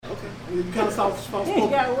You kind of soft spoken. You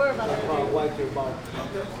gotta worry about that. White your ball.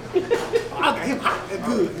 I got him hot. That's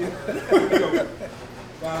good.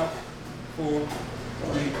 5, 4, 3,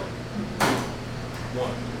 2,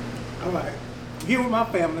 1. All right. Here with my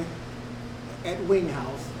family at the Wing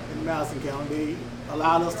House in Madison County. They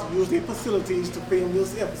allowed us to use their facilities to film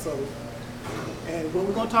this episode. And what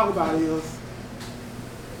we're going to talk about is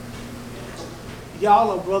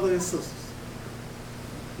y'all are brothers and sisters.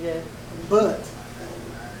 Yeah. But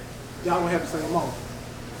y'all don't have the same mom.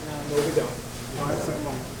 No, we don't. Y'all have the same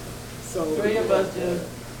mom. So 3 of us do.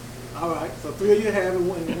 all right. So 3 of you have it,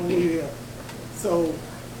 one of you have. So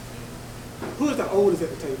who is the oldest at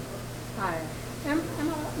the table? Hi. Am I?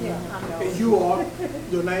 Yeah, I'm the And you are.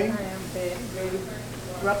 Your name? I am Betty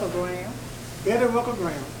Rucker Graham. Betty Rucker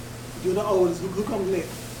Graham. You're the oldest. Who comes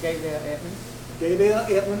next? Gabriel Edmonds. Gaydale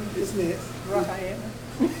Edmond is next. Rucker Edmonds.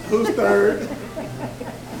 Who's third?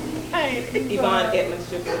 Yvonne Edmonds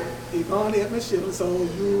Sugar. Yvonne Edmond Shipper. So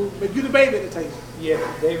you the baby at the table. Yeah,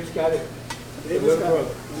 David Scott is David little Scott,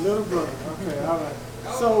 brother. the little brother. Okay, all right.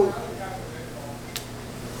 So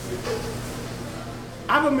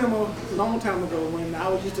I remember a long time ago when I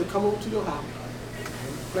was used to come over to your house,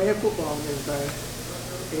 playing football and everything,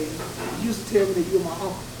 and you used to tell me that you were my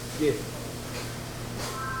uncle. Yeah.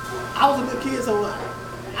 I was a little kid, so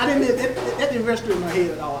I didn't that didn't register in my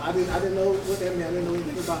head at all. I didn't know what that meant. I didn't know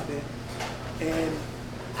anything about that, and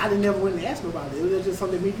I didn't never went and asked me about it. It was just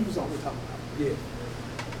something me and you was always talking about. Yeah.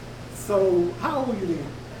 So how old were you then?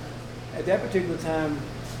 At that particular time,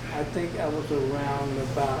 I think I was around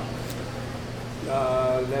about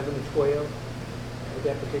 11 or 12 at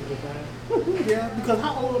that particular time. Yeah, because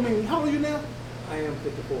how old are you now? I am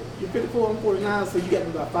 54. You're 54, I'm 49, so you got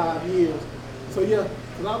me about 5 years. So yeah,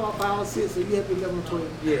 because I'm about 5 or 6, so you have to be 11 or 12.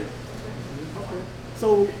 Yeah. Okay.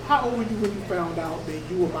 So how old were you when you found out that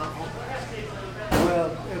you were my uncle?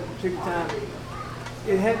 Well, at a particular time,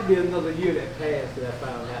 it had to be another year that passed that I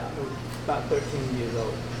found out. I was about 13 years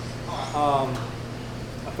old.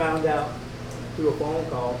 I found out through a phone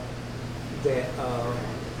call that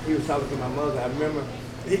he was talking to my mother. I remember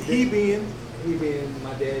He being? he being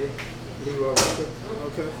my daddy, Leroy Rucker.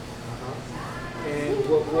 Okay. And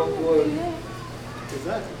what was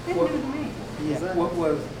Exactly. what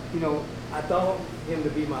was, I thought him to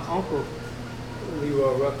be my uncle,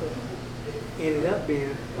 Leroy Rucker, ended up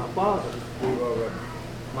being my father, Leroy Rucker,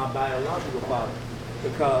 my biological father,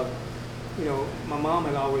 because, my mom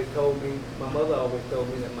had always told me, my mother always told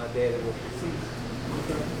me that my daddy was deceased.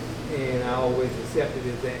 And I always accepted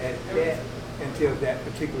it as that until that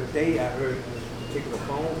particular day I heard this particular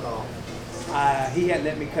phone call. He had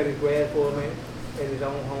let me cut his grass for me at his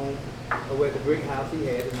own home, or at the brick house he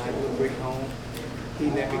had, a nice little brick home. He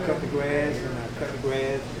let me cut the grass, and I cut the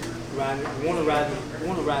grass. Want to ride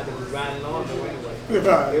the riding lawnmower anyway.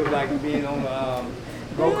 It was like being on a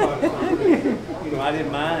go-kart or something. I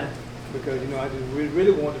didn't mind because, I just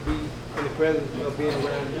really wanted to be in the presence of being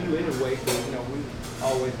around you anyway, because, we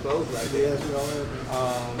always close like that. Yes, we always.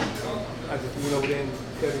 I just went over there and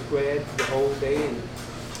cut his grass the whole day and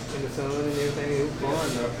in the sun and everything. It was fun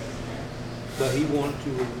though. But he wanted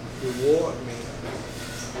to reward me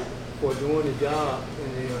for doing the job,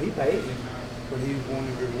 and he paid me, but he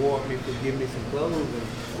wanted to reward me for giving me some clothes.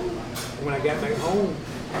 And when I got back home,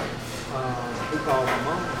 he called my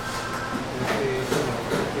mom and said,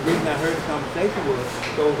 the reason I heard the conversation was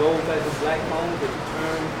those old-fashioned black phones that you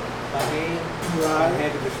turn by hand. Right. I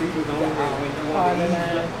had the receivers on that when you want to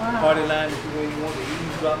eavesdrop. Party line, when you want to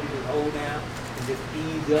eavesdrop, you just hold down and just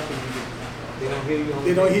ease up, and they don't hear you on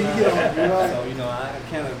They don't hear you on. Right. So, I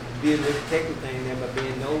kind of did a little technical thing there by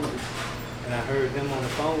being nosy. And I heard them on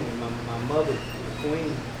the phone, and my mother, the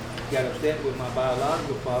queen, got upset with my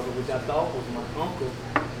biological father, which I thought was my uncle.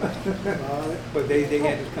 But they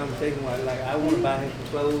had this conversation where, like, I want to buy him some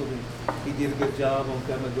clothes, and he did a good job on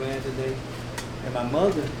cutting my grass today. And my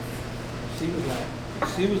mother, she was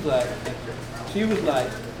like,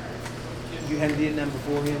 you hadn't did nothing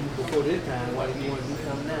before this time, why do you want to do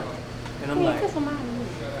something now? And I'm like,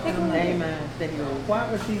 why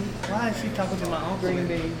is she talking to my uncle? Green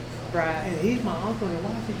bean, fried. And he's my uncle, and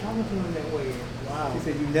why is she talking to him that way? Wow. She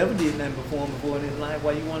said, you never did nothing before in his life,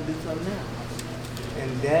 why you want to do something now?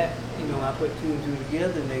 And that, I put 2 and 2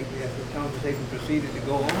 together, and as the conversation proceeded to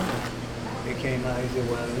go on, it came out, he said,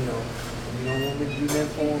 well, you don't want me to do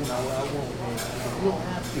nothing for him, I won't. And I said, you don't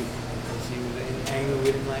have to. And she was angry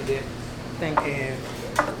with him like that. And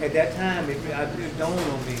at that time, it dawned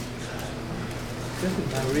on me, this is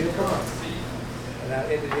my real father. And at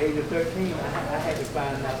the age of 13, I had to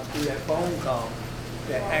find out through that phone call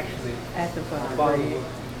that actually my father was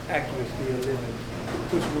actually still living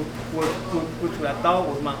which I thought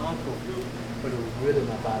was my uncle, but it was really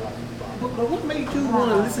my biological father. But what made you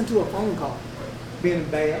want to listen to a phone call? Being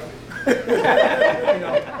bad. You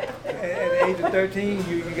know, at the age of 13,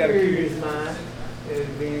 you got a curious mind. And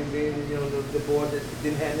being you know, the boy that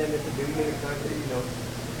didn't have nothing to do in the country, you know,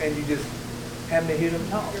 and you just having to hear them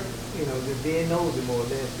talk, you know, just being nosy more or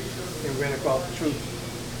less, and ran across the truth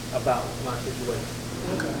about my situation.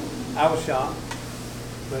 Okay. I was shocked,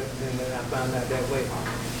 but then I found out that way,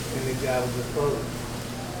 and the guy was just puzzled.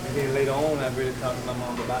 And then later on, I really talked to my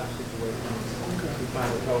mom about the situation. Okay. She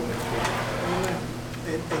finally told me the truth.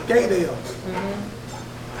 And Gaydale,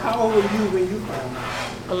 how old were you when you found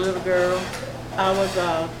out? A little girl. I was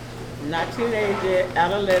not teenage yet,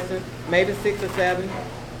 adolescent, maybe 6 or 7.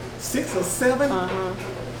 6 or 7? Uh-huh.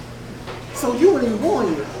 So you weren't even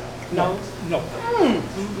born yet? No. No.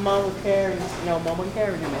 Mom was carrying, no, Mom was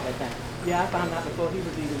carrying him at that time. Yeah, I found out before he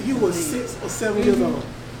was even. You were 6 or 7 years old.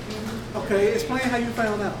 Okay, explain how you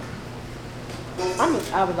found out.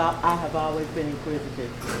 I have always been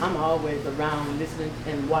inquisitive. I'm always around listening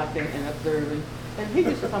and watching and observing. And he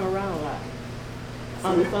used to come around a lot.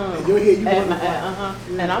 On the phone. You're here, you want to watch.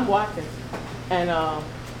 And I'm watching. And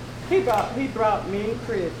he brought me and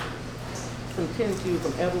Chris some tennis shoes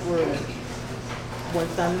from Everworld one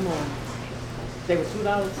Sunday morning. They were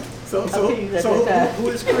 $2 So a piece at that time. who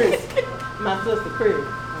is Chris? My sister Chris.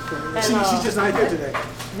 And, She's just not here today.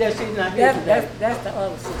 Yeah, she's not here today. That's the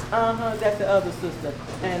other sister. That's the other sister.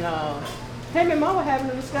 And him and Mama were having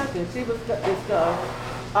a discussion. She was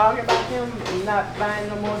arguing about him not buying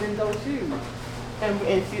no more than those shoes.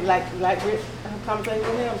 And she like Rich conversation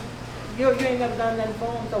with him. You ain't never done nothing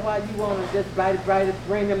for him, so why you want to just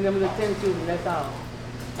bring them little tennis shoes and that's all.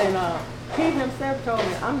 And he himself told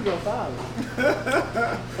me, I'm your father.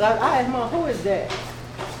 Like I asked Mom, who is that?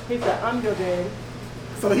 He said, I'm your daddy.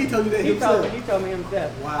 So he told you that He himself? told me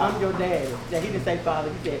himself. Wow. I'm your daddy. He didn't say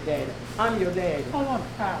father, he said daddy. I'm your daddy. Hold on,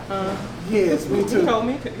 Kyle. Yes, me too. He told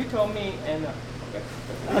me, and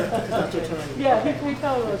It's not your turn. Yeah, he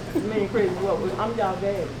told us, me and Chris, I'm y'all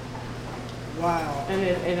daddy. Wow.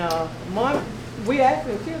 And Mom, we asked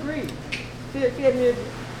her, she agreed. She admitted.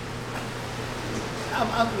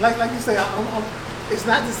 Like you say, it's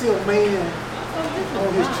not to see a man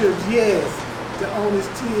on his trips. Yes, to own his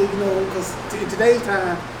kid, you know, because in today's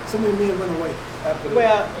time, so many men run away.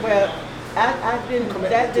 Well, I didn't.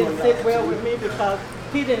 That didn't sit well with me because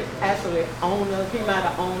he didn't actually own us. He might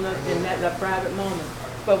have owned us in that private moment,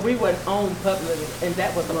 but we weren't owned publicly, and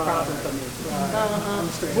that was a problem for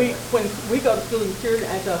me. When we go to school, and children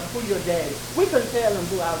ask us, "Who your daddy?" We couldn't tell them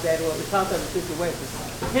who our daddy was because of the situation.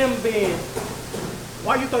 Him being.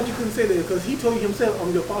 Why you thought you couldn't say that? Because he told you himself,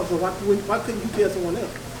 I'm your father, so why couldn't you tell someone else?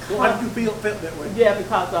 Why did you felt that way? Yeah,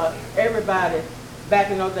 because everybody back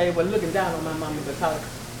in those days were looking down on my mama because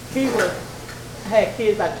he had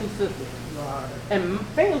kids by 2 sisters. Right. And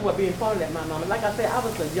things were being pointed at my mama. Like I said, I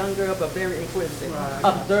was a young girl, but very inquisitive, Right.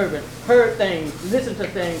 observant, heard things, listened to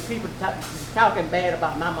things, people talking bad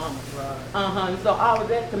about my mama. Right. And so all of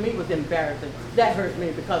that to me was embarrassing. That hurt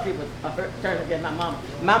me because it was a turn against my mama.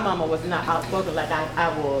 My mama was not outspoken like I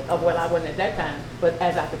was, or well, I wasn't at that time, but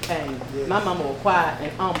as I became. Yes. My mama was quiet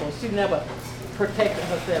and humble. She never protected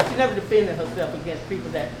herself. She never defended herself against people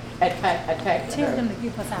that attacked Tell her. them to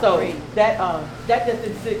give us our So bread. that just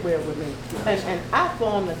didn't sit well with me. And I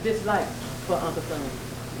formed a dislike for Uncle Son.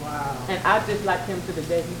 Wow. And I disliked him to the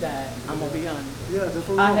day he died. I'm gonna be honest. Yeah, that's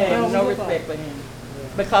what I we had want. no respect for him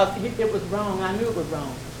because it was wrong. I knew it was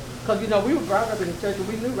wrong. Because, you know, we were brought up in the church and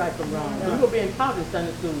we knew right from wrong. We were being taught in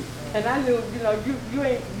Sunday school. And I knew, you know,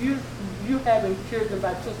 you having children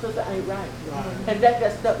by 2 sisters ain't right. And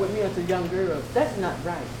that stuck with me as a young girl. That's not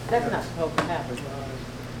right. That's not supposed to happen.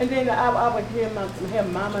 And then I would hear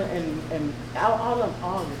mama and all of them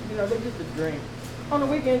arguing. You know, they used to drink. On the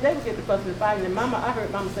weekend, they would get the fussing and fighting. And I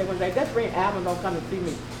heard mama say one day, "That's bring Alvin don't come and see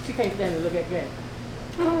me. She can't stand to look at that."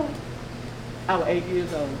 I was 8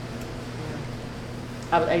 years old.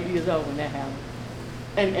 I was 8 years old when that happened.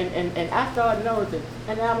 And I started noticing,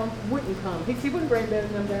 and Alvin wouldn't come. She wouldn't bring Betty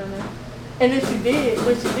and them down there. And then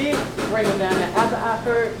when she did bring them down there, after I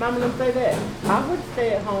heard Mama and them say that, I would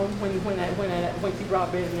stay at home when she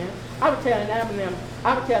brought Betty in. I would tell Alvin and them,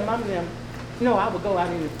 I would tell Mama and them, no, I would go out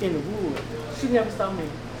in the woods. She never saw me.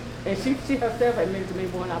 And she herself admitted to me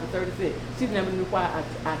when I was 36. She never knew why I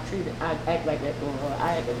act like that to her.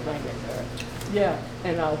 I had to explain that to her. Yeah,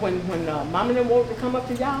 and when Mama and them wanted to come up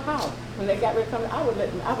to y'all house, when they got ready to come, I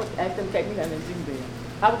would ask them to take me down to the G-Bed.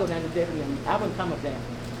 I would go down to Debbie and I wouldn't come up there.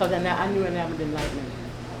 Because I knew Anna didn't like me.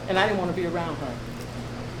 And I didn't want to be around her.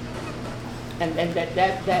 And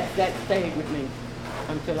that stayed with me.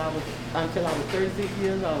 until I was 36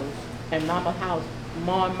 years old. And mama house,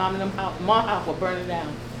 mom and them house, my house was burning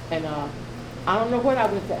down. And I don't know what I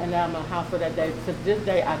went to Alma house for that day. To this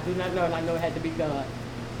day, I do not know, and I know it had to be God.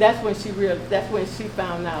 That's when she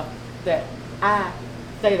found out that I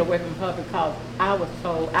stayed away from her because I was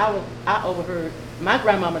told, I overheard my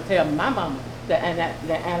grandmama tell my mama that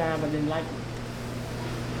Aunt Alma didn't like me.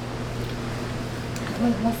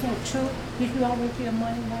 Was that true? Did you always get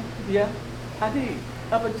money like that? Yeah, I did.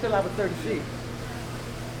 Up until I was 36.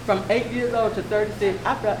 From 8 years old to 36,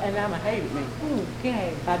 I felt Aunt Alma hated me.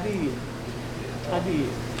 Okay. I did.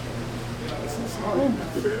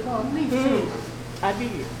 Oh, me too. I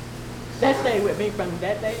did. That stayed with me from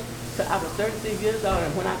that day till I was 36 years old.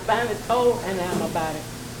 And when I finally told Aunt Alma about it,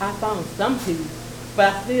 I found some peace,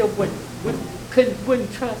 but I still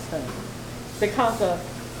wouldn't trust her because of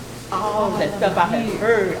all that stuff I had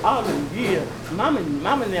heard all the years. Mom and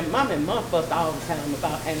Mom fussed all the time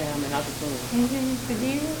about Aunt Alma and Uncle Son. For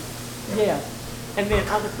years? Yeah. And then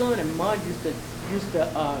Uncle Son and Mom used to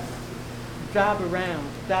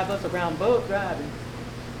drive us around, both driving.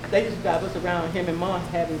 They used to drive us around, him and Mom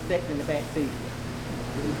having sex in the back seat.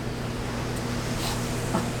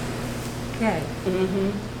 Okay.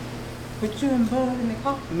 But you and Bud in the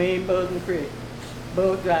car? Me and Buzz and Chris.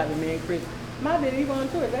 Buzz driving, me and Chris. My didn't even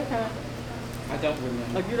want to at that time. I don't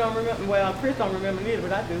remember. You don't remember? Well, Chris don't remember neither,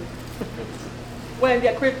 but I do. Well,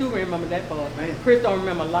 yeah, Chris do remember that part. Man. Chris don't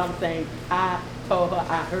remember a lot of things I told her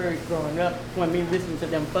I heard growing up when me listening to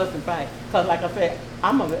them fuss and fight. Because like I said,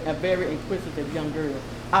 I'm a very inquisitive young girl.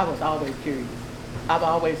 I was always curious. I was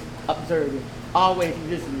always observing, always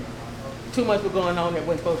listening. Too much was going on that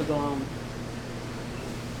wasn't supposed to go on.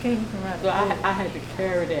 Okay, you can write So I had to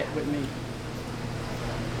carry that with me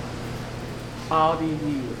all these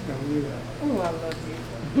years. Oh, I love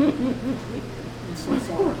you. I'm so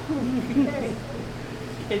sorry.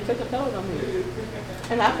 It took a toll on me.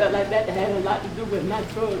 And I felt like that had a lot to do with my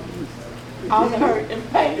drug use. All the hurt and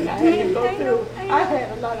pain I had to go through. I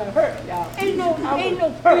had a lot of hurt, y'all. Ain't no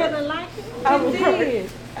hurt. feeling like it. I was It hurt. did.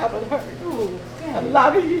 I was hurt. A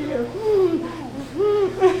lot of years.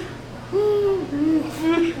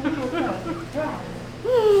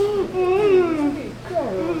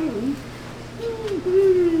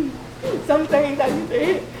 Some things I used to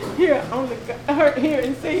hear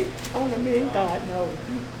and see only me and God knows.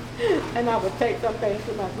 And I would take some things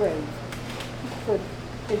to my grave. But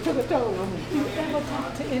it took a toll on me. You ever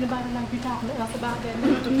talk to anybody like you talking to us about that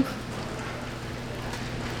now?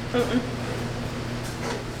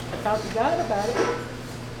 I talked to God about it.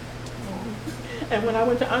 And when I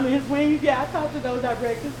went to Under His Wings, yeah, I talked to those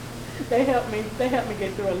directors. They helped me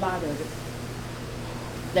get through a lot of it.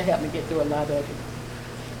 They had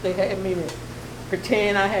me to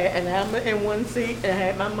pretend I had an Alma in one seat and I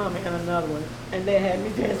had my mama in another one. And they had me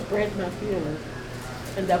to express my feelings.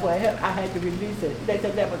 And that's what I had to release it. They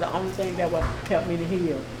said that was the only thing that would help me to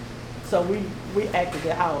heal. So we acted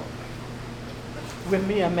it out. With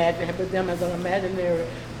me imagining, with them as an imaginary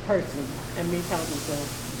person and me talking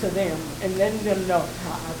to them and letting them know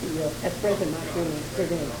how I feel, expressing my feelings to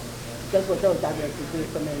them. That's what those directors did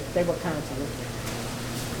for me. They were counselors.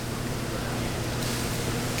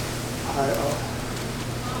 All right,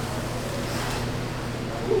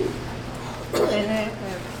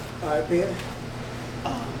 all right, Ben.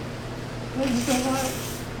 What you think about it?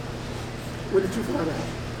 What did you find out?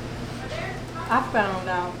 I found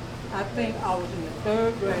out, I think I was in the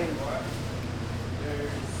 3rd grade,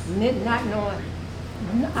 not knowing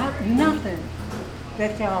nothing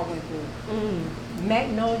that y'all went through.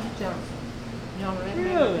 Magnolia Johnson. You know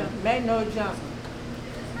what Magnolia Johnson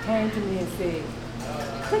came to me and said,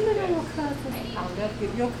 "Couldn't you know your cousin? I'll never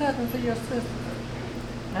get your cousin to your sister."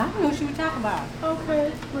 And I knew what she was talking about.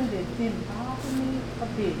 Okay. But it didn't bother me a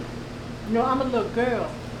bit. You know, I'm a little girl.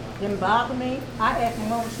 Didn't bother me. I asked my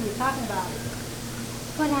mom what she was talking about.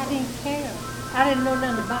 But I didn't care. I didn't know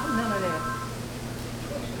nothing about none of that.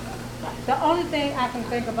 The only thing I can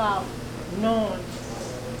think about knowing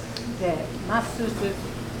that my sisters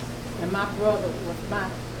and my brother was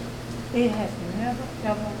mine, it has never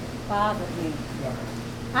ever bothered me.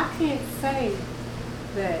 I can't say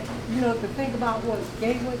that, you know, to think about what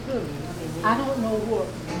Gay went through. I don't know what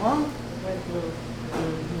Mom went through.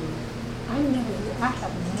 I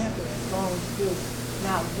have never gone through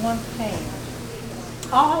not one pain.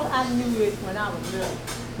 All I knew is when I was little,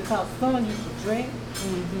 because son used to drink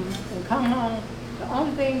and come home, the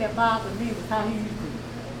only thing that bothered me was how he used to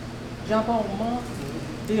jump on Mom,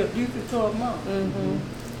 be abusive toward Mom.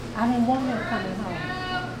 I didn't want him coming home.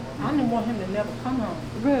 I didn't want him to never come home.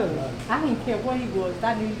 Really? I didn't care where he was.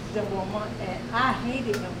 I knew he used to jump on Mom, and I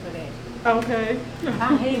hated him for that. Okay.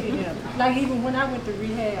 I hated him. Like even when I went to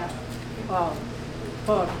rehab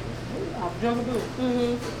for drug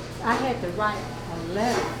abuse, I had to write a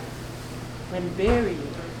letter and bury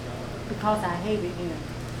it because I hated him.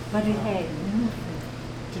 But it had nothing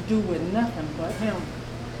to do with nothing but him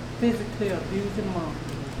physically abusing mom.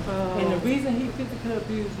 And the reason he physically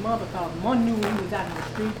abused mom because mom knew he was out in the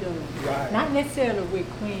street doing it. Right. Not necessarily with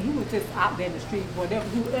Queen. He was just out there in the street,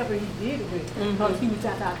 whoever he did it with, because he was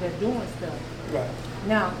just out there doing stuff. Right.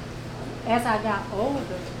 Now, as I got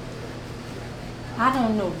older, I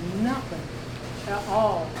don't know nothing at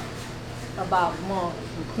all about Mom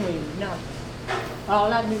and Queen, nothing.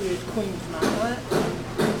 All I knew is Queen was my aunt,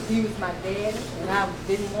 he was my dad, and I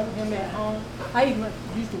didn't want him at home. I even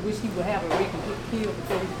used to wish he would have a wreck and get killed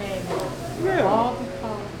before he came home. Really? All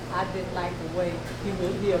because I didn't like the way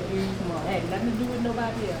he abused Mom. It had nothing to do with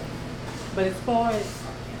nobody else. But as far as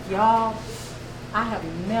y'all, I have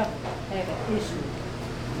never had an issue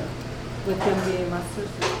with them being my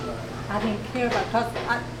sister. I didn't care about,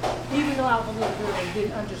 because even though I was a little girl and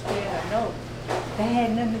didn't understand or know, that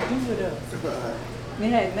had nothing to do with us. It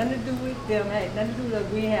had nothing to do with them, it had nothing to do with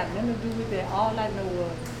us, we had nothing to do with that. All I know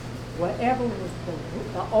was, whatever was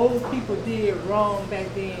the old people did wrong back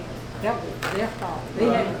then, that was their fault. They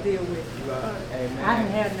had to deal with it. I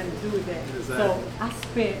didn't have nothing to do with that. Exactly. So I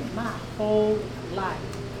spent my whole life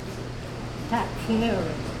not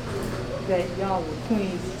caring that y'all were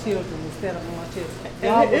Queen's children instead of my children.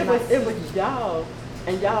 Y'all And were it was y'all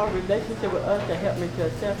and y'all relationship with us that helped me to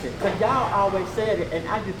accept it. Because y'all always said it, and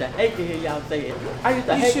I used to hate to hear y'all say it. I used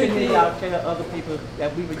to You hate sure to hear did. y'all tell other people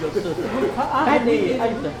that we were your sisters. I did. I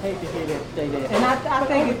used to hate to hear that say that. And I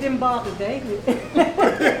think it didn't bother David.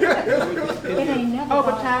 It ain't never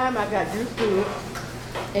Over bothered. time, I got used to it.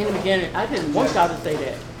 In the beginning, I didn't want y'all to say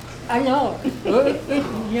that. I know. It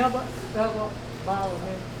never ever bothered me.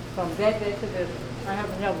 From that day to this, I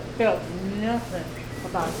haven't never felt nothing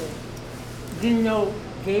about that. Didn't know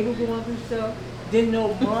Gabriel going through stuff. Didn't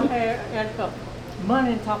know Mom had stuff. Mom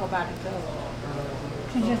didn't talk about it to us.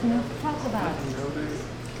 She just never talked about it.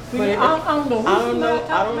 But I don't know who I don't know.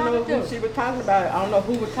 talked I don't about know it who to. she was talking about. I don't know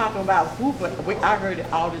who was talking about who, but I heard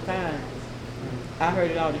it all the time. I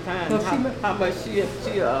heard it all the time. So she How much she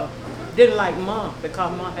didn't like Mom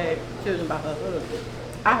because Mom had children by her husband.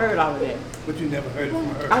 I heard all of that. But you never heard it from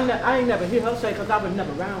her. I ain't never hear her say because I was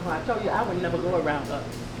never around her. I told you I would never go around her.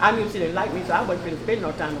 I knew she didn't like me, so I wasn't going to spend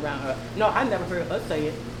no time around her. No, I never heard her say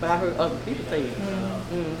it, but I heard other people say it.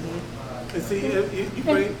 And see, you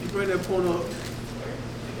bring that point up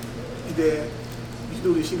that you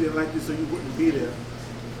knew that she didn't like you, so you wouldn't be there.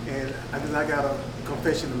 And I got a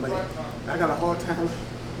confession to make. I got a hard time.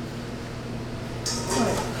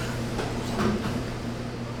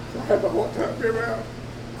 I have a hard time being around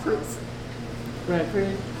Chris. Right,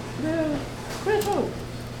 Chris? Yeah. Chris who?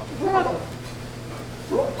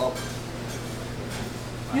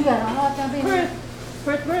 You got a hard time being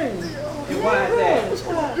Chris Green. And why is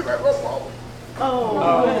that?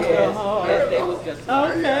 Oh, Yes. They was just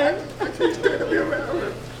okay. I can't stand to be around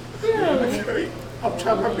her. Really? I'm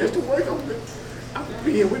trying my best to work on it. I'm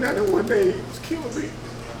being went out there one day, it's killing me.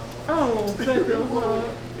 Oh, bless your heart.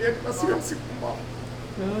 Yeah, I see her sick mom.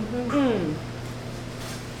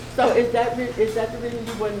 So is that the reason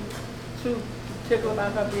you wasn't too tickled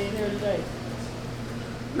about her being here today?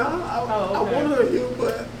 No, Oh, okay. I want her here,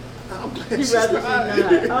 but I'm glad You she's rather not.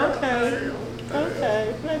 she's not. Okay.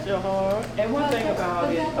 Okay, bless your heart. And one thing about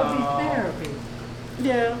But it, that would be therapy.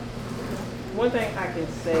 Yeah. one thing I can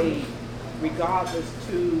say, regardless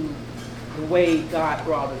to the way God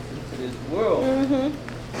brought us into this world,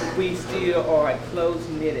 we still are a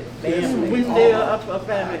close-knitted family. We still a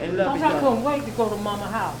family and love each I other. couldn't wait to go to Mama's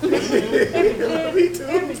house. Me too.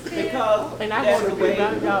 Because And I that's want the to be way,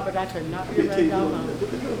 around y'all, but I could not be around y'all. Mama.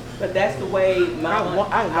 but that's the way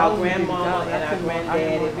our grandmama and our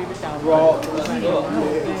granddaddy brought us up. I know.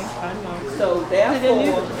 So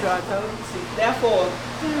therefore,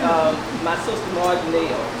 my sister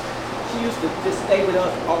Marginelle, she used to just stay with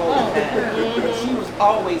us all the time. And she was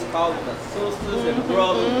always calling us sisters and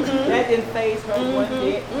brothers. That didn't faze her one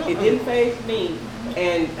bit. It didn't faze me.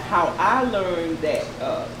 And how I learned that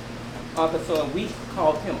Uncle Son, we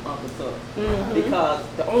called him Uncle Son. Because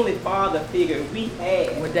the only father figure we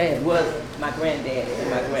had was my granddaddy and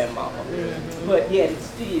my grandmama. But yet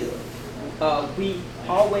still, we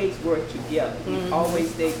always worked together. We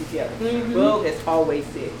always stayed together. Bug has always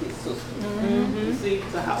said his sister. You see?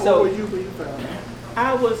 So how old were you when you found out?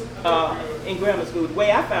 I was in grammar school. The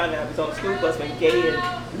way I found out was on the school bus when Gay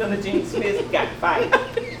and Little Jean Smith got fired.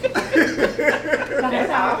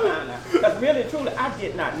 That's how I found out. Because really, truly, I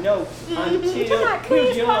did not know until Somebody we was kids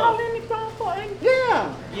fall young. in the ground.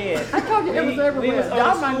 Yeah. Yes. I told you it was everywhere. We was Y'all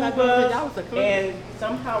on might the not school know that bus, y'all was a club. and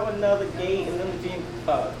somehow or another, Gay and Lil Jean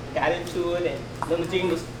got into it, and Lil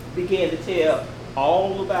Jean began to tell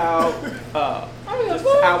all about our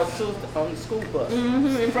sister on the school bus.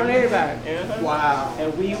 In front of everybody. Uh-huh. Wow.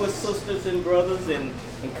 And we were sisters and brothers and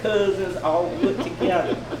cousins all put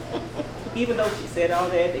together. Even though she said all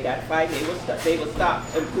that, they got fighting, they would stop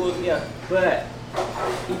and pull together. But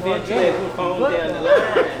eventually, on down the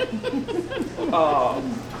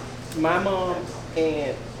line, my mom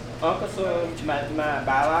and Uncle Son, my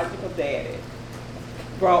biological daddy,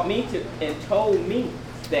 brought me to and told me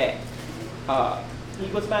that he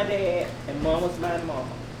was my dad and Mom was my mama.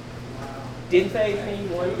 Didn't faze me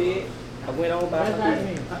one bit. I went on by my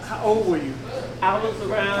business. How old were you? I was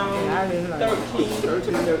around 13,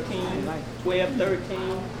 12,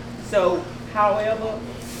 13. So, however,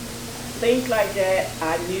 things like that,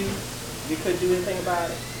 I knew we couldn't do anything about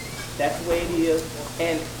it. That's the way it is.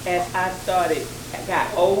 And as I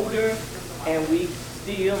got older, and me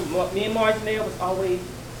and Marginelle was always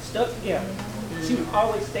stuck together. She would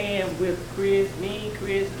always stand with Chris,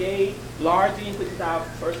 Gay, Largie, which is our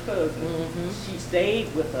first cousin. She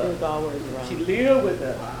stayed with us. She was always around. She lived with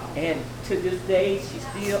us. And to this day, she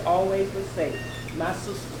still always would say, my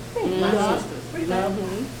sister, my sisters. You know?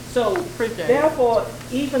 So, therefore,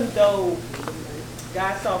 even though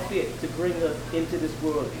God saw fit to bring us into this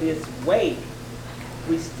world this way,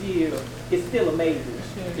 it's still amazing.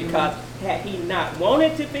 Because had he not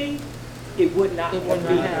wanted to be, it would not have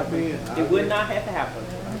happened. It would not have happened.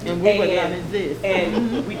 And we would not exist.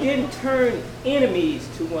 And we didn't turn enemies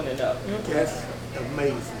to one another. That's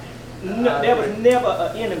amazing. No, there was never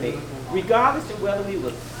an enemy. Regardless of whether we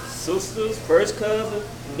were sisters, first cousins,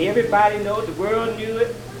 everybody knew it, the world knew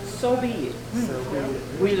it, so be it.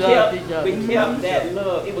 We loved each other. We kept that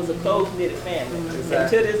love. It was a close-knit family. And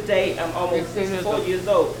to this day, I'm almost 4 years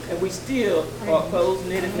old, and we still are a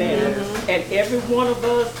close-knit family. And every one of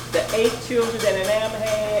us, the 8 children that Am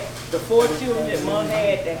had, the 4 children that Mom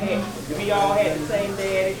had, we all had the same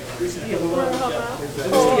daddy, we still love each other. We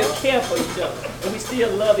still care for each other. And we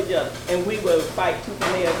still love each other. And we will fight tooth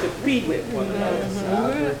and nail to be with one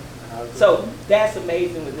another. So that's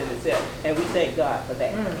amazing within itself, and we thank God for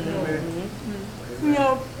that. You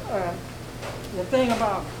know, the thing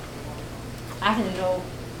about, I didn't know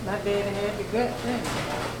my daddy had the gut thing.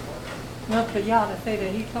 Not for y'all to say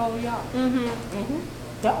that he told y'all.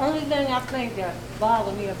 The only thing I think that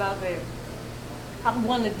bothered me about that, I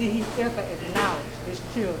wonder did he ever acknowledge his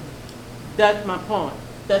children? That's my point.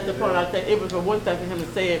 That's the point I think. It was for one thing for him to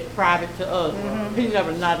say it private to us. He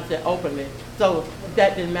never acknowledged it openly. So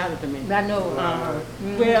that didn't matter to me. I know.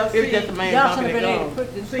 Well, It was just a man Y'all should talking have been to able God. to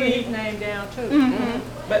put his name down too.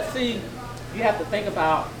 But see, you have to think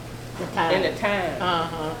about The time. in the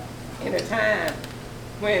time. In the time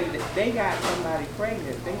when they got somebody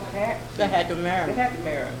pregnant, they had to marry. They had to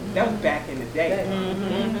marry. That was back in the day.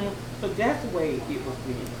 So that's the way it was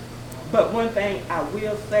then. But one thing I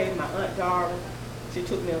will say, my Aunt Dara, she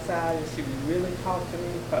took me aside and she really talked to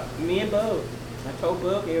me. Me and Bug. I told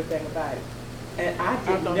Bug everything about it. And I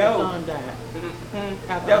didn't know. After son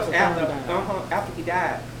died. That was after he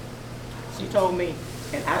died. She told me,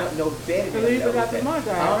 and I don't know Betty. Believe it after Mom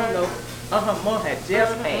died, I don't know. Mom had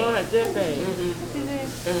just Mom passed. had just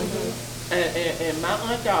passed. And my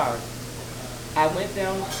Aunt Dara, I went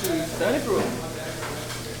down to Sunnybrook,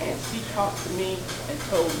 and she talked to me and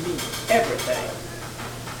told me everything.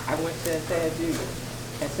 I went to Sad Judy,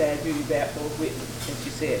 and Sad Judy back forth with me, and she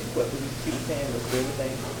said what she was saying was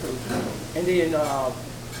everything was true. And then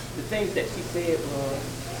the things that she said was,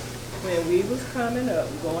 when we was coming up,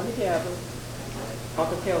 going together,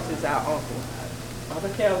 Uncle Kelsey's our uncle. Uncle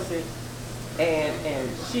Kelsey and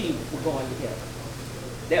she were going together.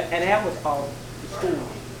 And that was all the school.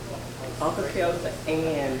 Uncle Kelsey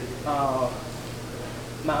and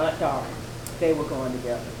my Aunt Dara, they were going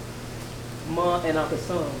together. Mom and Uncle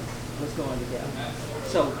Son was going together.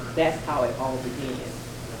 So that's how it all began.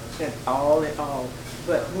 That's all in all.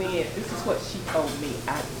 But when, this is what she told me,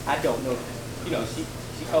 I don't know, you know, she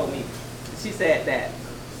told me, she said that,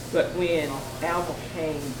 but when Alma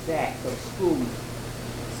came back from school,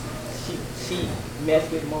 she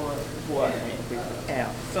messed with Mom's boyfriend, which was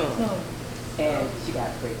Al's son, and she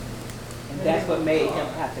got pregnant. And that's what made him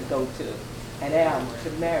have to go to an Alma to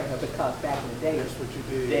marry her, because back in the day, That's what you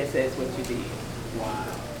did. that's what you did. Wow.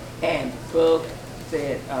 And Bug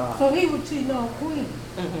said, So he would cheat on Queen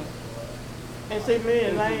And see, me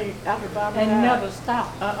and Lane, after Bobby and died, never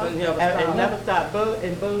stop. And never and stopped. never stopped.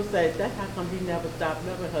 Boo said, that's how come he never stopped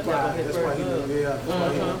loving her. That was his That's why first he love. did. Yeah, that's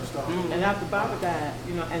why he had to stop. And after Bobby died,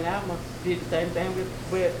 you know, and Alma did the same thing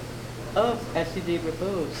with us as she did with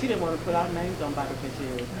Bud. She didn't want to put our names on Bible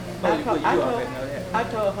material. Well, you already know that. I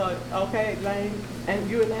told her, okay, Lane,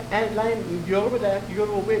 and Lane, you're over there, you're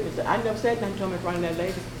a witness. I never said nothing to him in front of that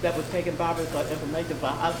lady that was taking Barbara's information for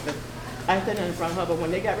her husband. I said nothing in front of her, but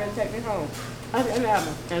when they got ready to take me home, I said,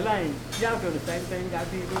 Alma and Lane, y'all do the same thing I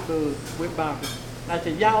did with Bud, with Barbara. I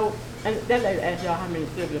said, y'all, and that lady asked y'all how many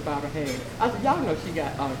siblings Barbara had. I said, y'all know she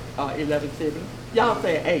got 11 siblings. Y'all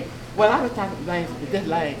said 8. Well, I was talking about this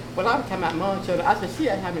Lane. Well, I was talking about Mom's children. I said, she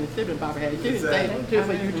asked how many siblings Barbara had. She didn't say to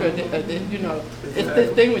for you to, it's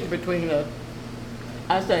distinguished between us.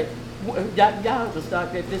 I said, y'all to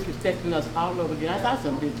start disrespecting us all over again. I thought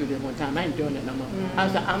something did through this one time. I ain't doing it no more. I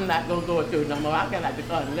said, I'm not going to go through it no more. I got out the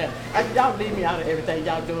car and left. I said, y'all leave me out of everything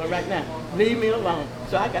y'all doing right now. Leave me alone.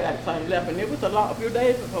 So I got out the car and left. And it was a few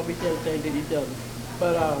days before we said things to each other.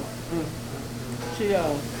 But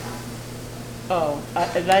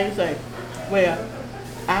Elaine said, well,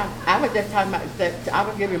 I was just talking about that I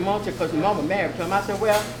was giving Mom because Mama married to him. I said,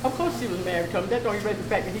 well, of course she was married to him. That don't erase the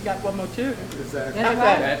fact that he got 1 more children. Exactly. I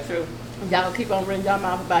said, That's true. y'all keep on running y'all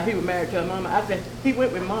mouth about he was married to her mama. I said, he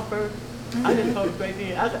went with Mom first. I just told him straight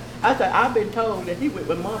in. I said, I've been told that he went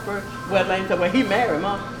with Mom first. Well, Lane said, well, he married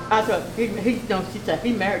Mom. I said, she said,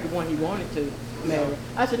 he married the one he wanted to marry.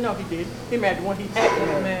 I said, no, he didn't. He married the one he had to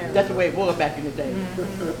marry. That's the way it was back in the day.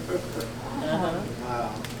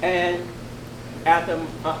 Wow. And after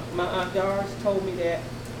my Aunt Doris told me that,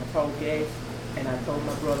 I told Gay, and I told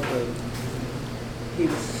my brother Willie. He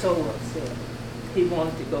was so upset. He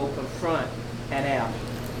wanted to go confront Aunt Al.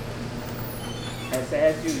 And so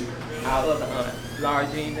as you, our other aunt, Laura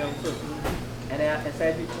Jean, them sister, and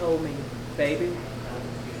as you told me, baby,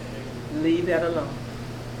 leave that alone.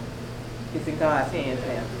 It's in God's hands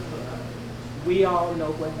now. We all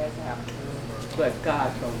know what has happened, but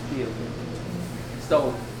God's gonna deal with it.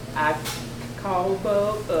 So I called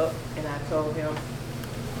Bub up and I told him,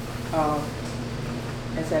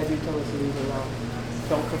 and said, you told us to leave it alone.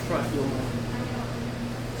 Don't confront your mom.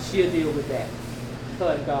 She'll deal with that.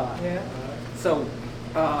 Her and God. Yeah. So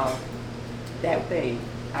that day,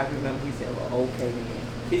 I remember he said, well, okay then.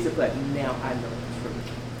 He said, but now I know the truth.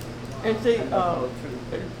 And see, I know the truth.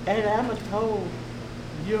 and Alma told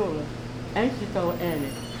Eula, and she told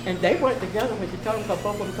Annie. And they weren't together when she told them, because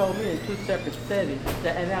both of them told me in 2 separate settings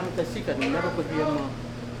that Aunt Alma said she could never forgive Mom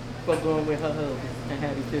for going with her husband and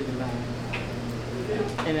having children by him.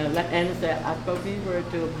 And Annie said, I spoke these words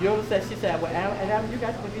to her. Eula said, she said, well, Aunt Alma, you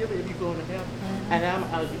got to forgive her if you're going to hell. And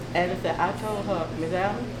Annie said, I told her, Miss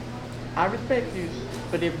Alma, I respect you,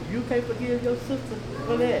 but if you can't forgive your sister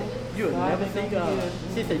for that, you'll never see God.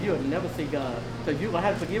 She said, you'll never see God. So you're going to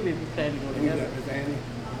have to forgive her if you plan to go to Who's heaven. that, Miss Annie?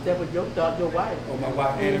 That was your wife. Oh, my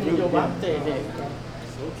wife, Annie Ruth. Your wife said that.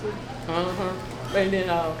 So true. And then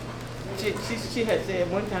she had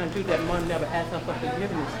said one time too that Mom never asked her for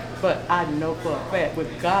forgiveness. But I know for a fact,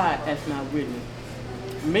 with God as my witness,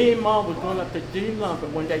 me and Mom was going up to Gene Lumpert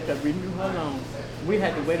one day to renew her loan. We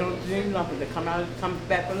had to wait on Gene Lumpert to come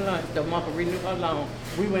back for lunch so Mom could renew her loan.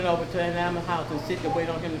 We went over to Aunt Alma's house and sit to wait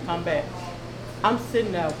on him to come back. I'm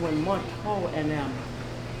sitting there when Mom told Aunt Alma,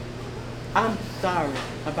 I'm sorry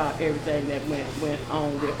about everything that went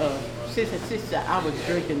on with us. She said, I was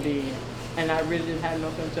drinking then, and I really didn't have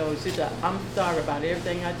no control. She said, I'm sorry about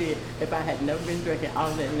everything I did. If I had never been drinking,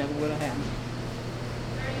 all that never would have happened.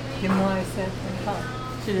 Your mom said something.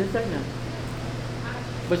 She didn't say nothing.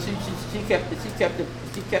 But she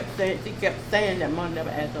kept saying that Mom never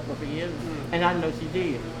asked her for forgiveness, and I know she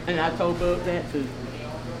did. And I told Bub that too.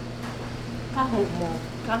 I hope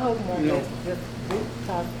more. No. Just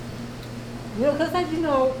because, because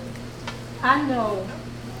I know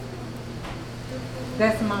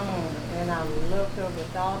that's my mom, and I loved her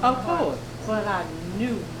with all my Of heart. course. But I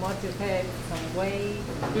knew Monty had some ways.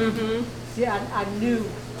 Mm-hmm. See, I knew.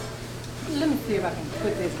 Let me see if I can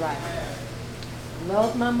put this right.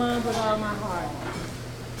 Love my mom with all my heart,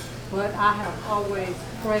 but I have always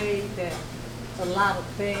prayed that a lot of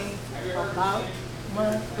things about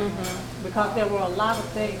Mom, because there were a lot of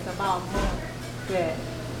things about Mom that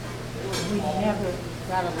we never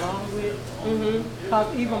got along with.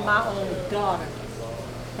 Because even my own daughter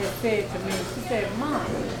had said to me, she said, Mom,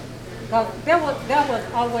 because there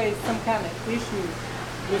was always some kind of issue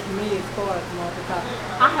with me as far as Mom, because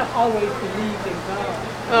I have always believed in God.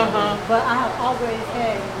 But I have always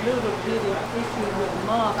had little bitty issues with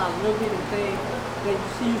Mom, about little bitty things that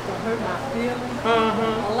she used to hurt my feelings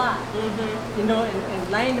a lot. And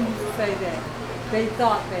Lane used to say that they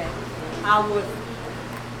thought that I was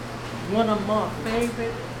one of Mom's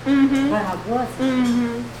favorites, but I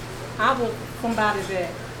wasn't. I was somebody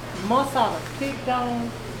that Mom sort of picked on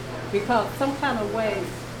because some kind of way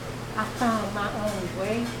I found my own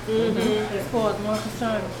way as far as one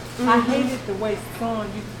concerned. I hated the way son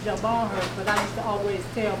used to jump on her, but I used to always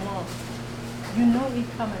tell mom, you know he's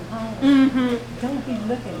coming home. Don't be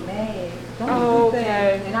looking mad. Don't do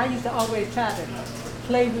that. And I used to always try to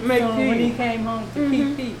play with son when he came home to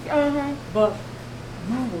keep peace. But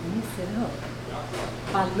mom would mess it up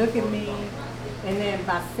by looking at me and then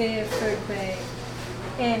by saying certain things.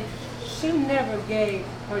 And she never gave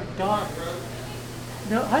her daughter,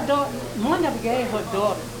 mom never gave her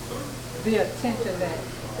daughter the attention that,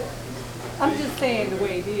 I'm just saying the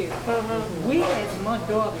way it is. We as my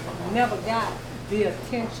daughters never got the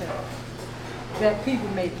attention that people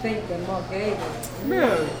may think that mom gave us.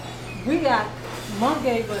 Really? Mom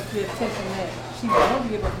gave us the attention that she wanted to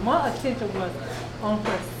give us. My attention was on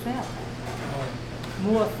herself,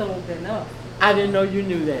 more so than us. I didn't know you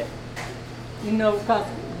knew that. You know, because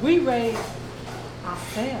we raised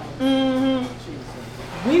ourselves.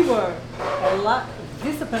 We were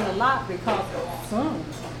disciplined a lot because of son.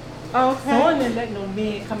 Son didn't let no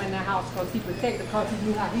men come in the house because he protected, because he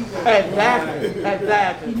knew how he was.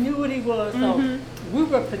 Exactly. He knew what he was, so we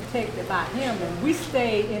were protected by him, and we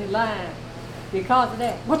stayed in line because of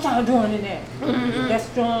that. What y'all doing in there? That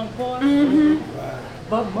strong voice?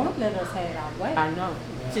 But mom let us have our way. I know.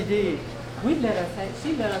 She did. She let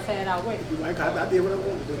us have our way. Like I did what I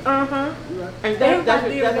wanted to do. You right. And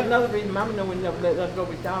that's another reason Mama would never let us go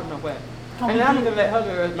with y'all nowhere. And I'm gonna let her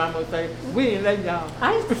girls, Mama say, we ain't letting y'all.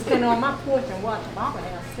 I used to stand on my porch and watch Baba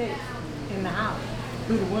have sex in the house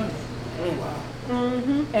through the window. Wow.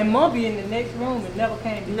 And Mom be in the next room and never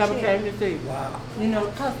came to Never check. came to see. Wow. You know,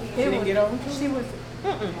 cause She didn't get over she was,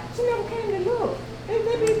 she never came to look.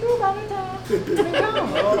 They be through by the time.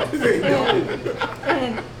 They gone.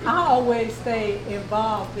 And I always stay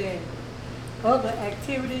involved in other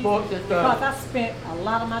activities Sports and because stuff. I spent a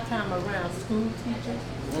lot of my time around school teachers.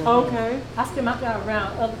 Okay. I spent my time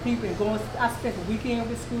around other people and I spent the weekend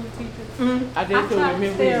with school teachers. I did too. tried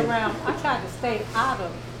to stay around. I tried to stay out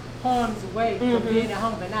of harm's way from being at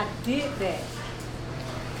home, and I did that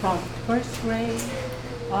from first grade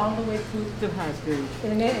all the way through To high school.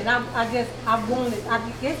 and I guess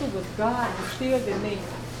it was God instilled in me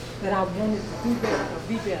that I wanted to do better or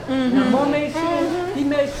be better. Now, Mom made sure, he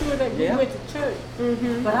made sure that we went to church,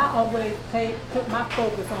 but I always put my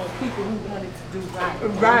focus on people who wanted to do right.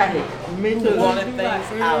 Right. Me Who too. wanted to Wanted do right.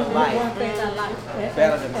 things I Who like. wanted things I like.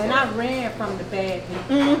 Better than And I ran from the bad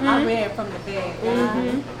people. I ran from the bad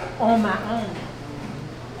guys on my own.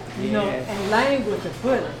 You know, Yes. and Lane was a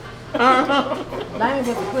bully. Lane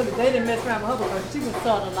was a bully. They didn't mess around with her because she was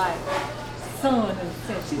sort of like son in a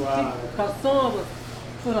sense. Because son was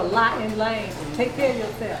put a lot in Lane. Take care of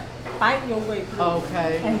yourself. Fight your way through.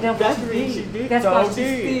 Okay. And that's That's what what she she did. did. That's So why she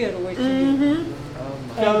did. still the way she did.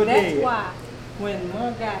 So And that's did. why when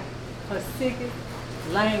Mom got her sickest,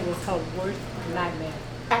 Lane was her worst nightmare.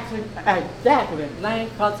 Actually, exactly. Lane,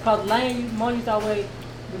 cause Lane, Mom used to always,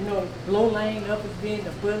 you know, blow Lane up as being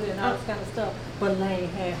the bully and all this kind of stuff. But Lane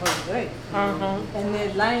had her way. And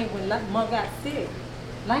then Lane, when Mom got sick,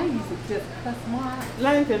 Lane used to just cuss Mom out.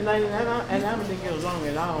 Lane and I didn't get along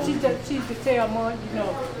at all. She used to tell Mom, you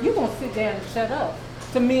know, you gonna sit down and shut up.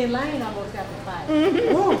 To me and Lane almost got to fight.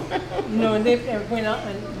 You know, and when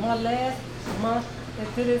my last month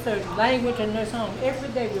into this surgery, Lane went to the nurse home every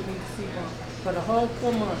day with me to see Mom for the whole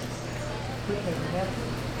 4 months. We had never.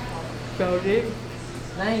 So did.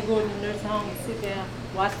 Lane go to the nurse home and sit down,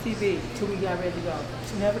 watch TV till we got ready to go.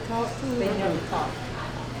 She never talked to her. They never talked.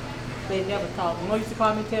 They never talked. Mom used to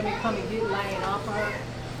call me, tell me, come and get Lane off of her.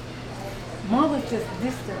 Mom was just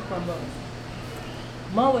distant from us.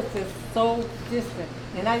 Mom was just so distant.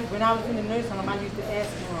 And when I was in the nursing home, I used to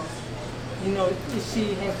ask Mom, you know,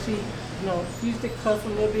 she used to cuss a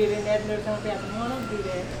little bit in that nursing home. I said, Mom, don't do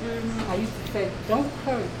that. I used to say, don't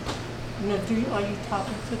curse. You know, are you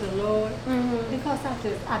talking to the Lord? Because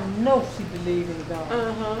I know she believed in God.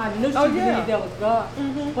 I knew she believed there was God.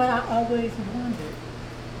 But I always wondered,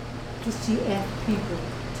 did she ask people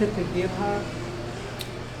to forgive her?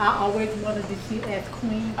 I always wondered, did she ask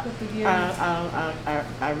Queen for forgiveness?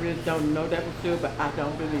 I really don't know that for sure, but I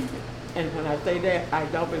don't believe it. And when I say that, I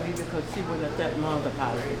don't believe it because she wouldn't accept Mom's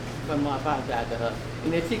apology when Mom apologized to her.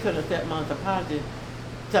 And if she couldn't accept Mom's apology,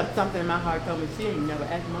 something in my heart told me she ain't never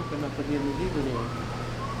asked Mom for no forgiveness either then.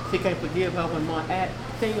 She can't forgive her when Mom asked.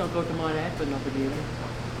 She ain't gonna go to Mom and ask for no forgiveness.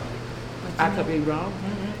 I could be wrong.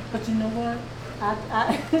 But you know what?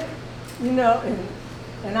 I you know,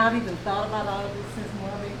 and I've even thought about all of this since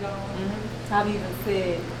Mom been gone. I've even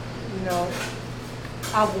said, you know,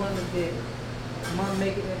 I wondered did Mom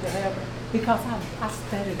make it into heaven? because I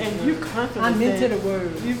studied the And word. you constantly I'm into said- the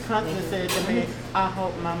word. You constantly said to me, I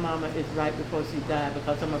hope my mama is right before she died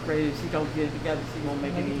because I'm afraid if she don't get it together, she won't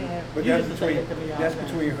make it in. But You that's used to say between, that to me all that's the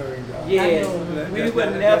time. between her and God. Yes, know. we That- would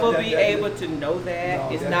that- never that- be that- able to know that. No,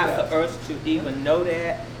 It's that- not that- for us to even know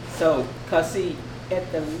that. So, cause see,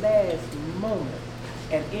 at the last moment,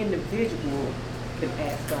 an individual can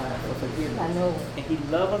ask God for forgiveness. I know. And He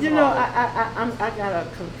loves us You know, all. I got a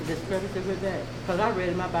discrepancy with that because I read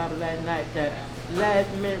in my Bible last night that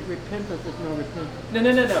last minute repentance is no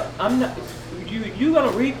repentance. No. I'm not. You're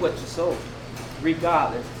gonna reap what you sow,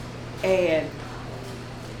 regardless. And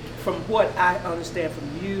from what I understand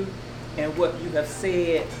from you and what you have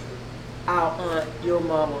said, our aunt, your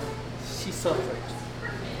mama, she suffered.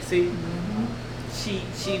 See,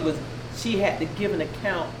 she had to give an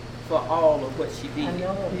account for all of what she did. I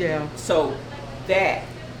know. Yeah. So that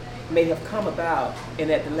may have come about, and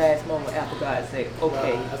at the last moment after God said,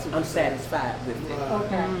 okay, Right, that's what I'm you're saying. satisfied with it. Right.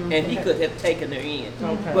 Okay. And He could have taken her in,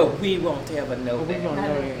 Okay. but we won't ever know But we that. gonna I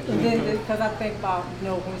know know. that. And then, because I think about,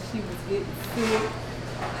 when she was getting sick,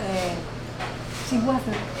 and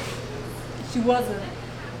she wasn't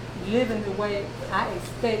living the way I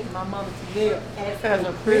expect my mother to live As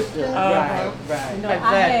a Christian. Right.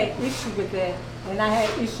 I had issue with that, and I had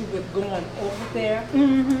issue with going over there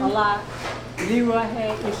a lot. Leroy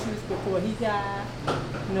had issues before he died,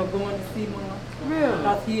 going to see Mom. Really?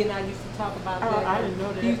 Because he and I used to talk about Oh, that. I didn't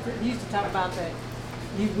know that. He used to talk about that.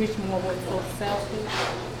 He wished Mom was so selfish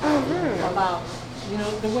Oh, really? about,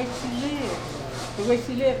 the way she lived. The way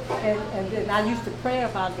she lived. And then I used to pray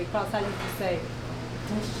about it because I used to say,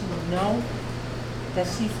 does she know that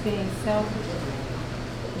she's being selfish?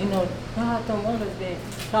 God don't want us there.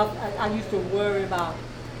 Because I used to worry about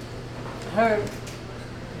her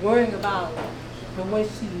worrying about the way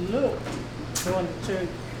she looked going to church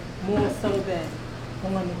more so than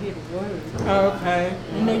going to hear the word. Okay.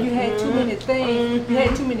 You had too many things, you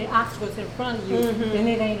had too many obstacles in front of you, and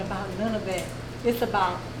it ain't about none of that. It's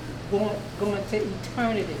about going to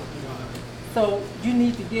eternity. So you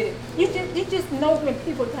need to get it. You just know when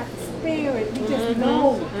people got the spirit. You just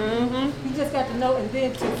know. You just got to know, and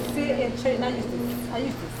then to sit in church. And I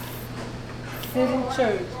used to sit in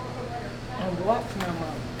church and watch my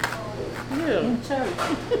mom Yeah. in church.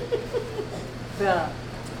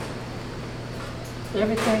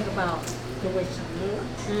 Everything about the way she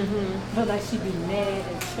looked. Looked like she'd be mad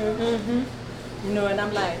in church. And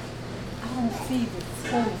I'm like, I don't see the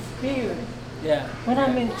Holy Spirit. Yeah. When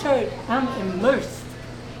I'm in church, I'm immersed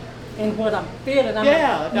in what I'm feeling. I'm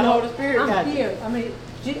Yeah, like, the Holy Spirit got I'm you. here. I mean,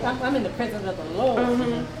 I'm in the presence of the Lord.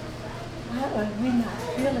 Why are we not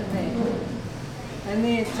feeling that? And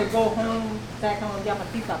then to go home, back home,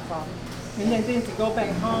 Yamatita problem. And then to go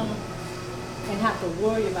back home and have to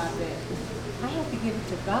worry about that. I have to give it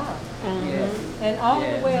to God. Yes. And all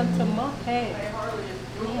Yes. the way up to my head, I have to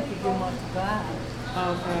give it to God.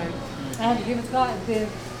 Okay. I had to give it to God, and then,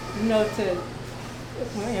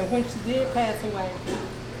 and when she did pass away,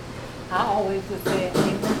 I always just said,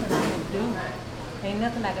 ain't nothing I can do. Ain't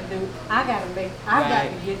nothing I can do. I got to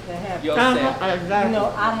Right. get to heaven. Yourself. Exactly.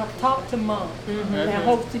 I have talked to Mom, and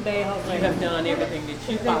hope she made her You way. have done everything that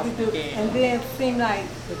you Everything we possibly do. can. And then it seemed like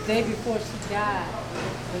the day before she died,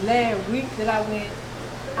 the last week that I went,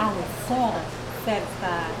 I was sort of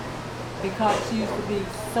satisfied because she used to be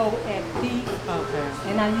so at peace. Okay.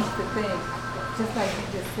 And I used to think, just like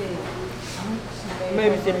you just said,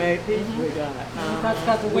 Maybe her she way. made peace with God.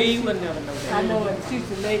 Because the way We she- would never know that. I know, and she used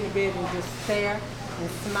to lay in bed and just stare and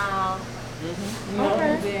smile.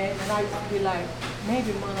 Okay. And I used to be like,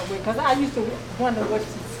 maybe Mom will. Because I used to wonder what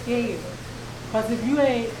she's scared. Because if you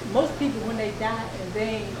ain't, most people when they die and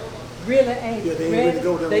they ain't really ain't Yeah, they ain't ready, ready to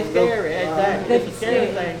go there. They scary, exactly. they It's be a scary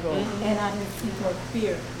scared. thing going. And I didn't see her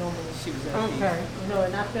fear no more. She was at peace. Okay.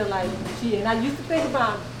 And I feel like and I used to think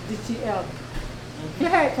about, did she ever? She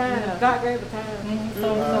had time. Yeah. God gave her time.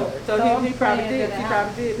 So I'm he probably praying did. that She it probably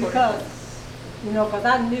happens. did. Because, because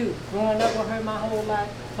I knew growing up with her my whole life.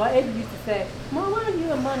 So Eddie used to say, Mom, why you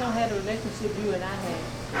and Mom don't have the relationship you and I had?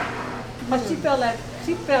 But she felt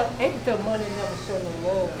Eddie felt money never showed no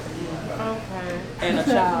love. Okay. And a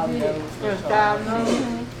child Yeah. knows. First child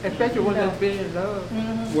knows. Especially when they're being in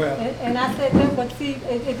love. Well, And I said that, but see,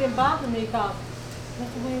 it didn't bother me because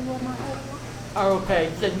that's the way it was my whole life. Okay.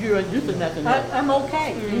 So you're used to nothing else. I'm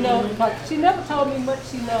okay, because she never told me much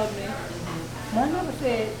she loved me. Mom never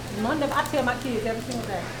said, I tell my kids every single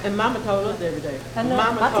day. And Mama told us every day. I know.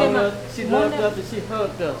 Mama I tell told my- us she Mama loved never- us and she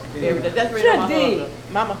hugged us every day. That's the Sure reason Mama did. hugged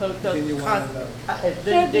us. Mama hugged us Then you wanna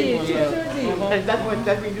constantly. Sure did, she Yeah. sure did. And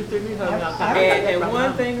that's when you see me hugging all the time. And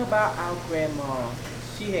one thing about our grandma,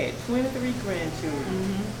 she had 23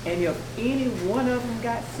 grandchildren, and if any one of them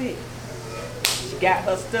got sick, she got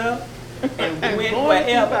her stuff and went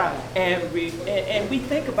wherever. And we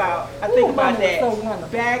think about, I think about Mama was so that. wonderful.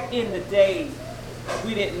 Back in the day,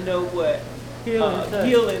 we didn't know what Healing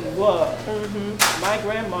healing was. My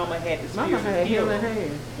grandmama had the spirit Mama of had healing. healing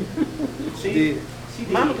hands. She did. did.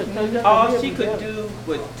 Mama could touch up All and she live could together. do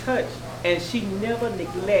was touch, and she never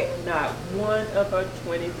neglect not one of her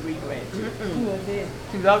 23 grandchildren. Who was it?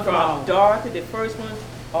 She loved them all. From Dorothy, the first one,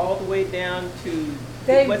 all the way down to,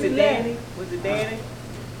 David was it Gillette. Danny? Was it Danny?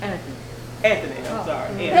 Anthony. Anthony, I'm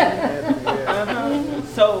sorry. Anthony. Uh-huh.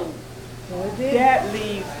 So Was it? that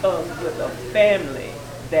leaves us with a family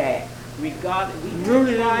that regardless, we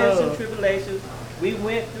Rooted in had trials and love. tribulations, we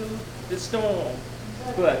went through the storm,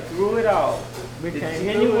 but through it all, We the came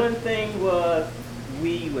through genuine thing was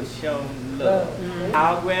we were shown love.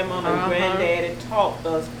 Our grandmama and granddaddy taught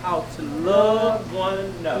us how to love one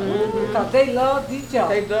another. Because they loved each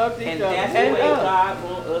other. They loved each And other. that's And what us. God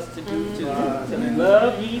wants us to do too. To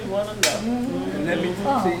love ye one another. And let me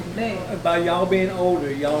Oh, see, man. about y'all being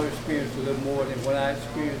older, y'all experienced a little more than what I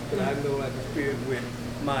experienced, but I know like experienced with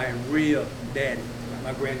my real daddy,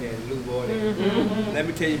 my granddaddy, Lou Boyd. Let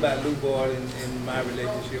me tell you about Lou Boyd and my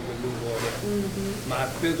relationship with Lou Boyd. My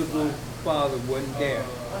physical father wasn't there,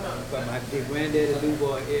 but my granddaddy, Lou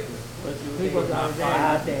Boyd, He was my our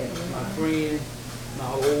father, dad. my friend,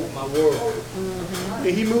 my world.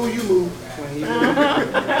 When he moved, you moved. When he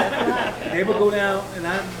would, they would go down, and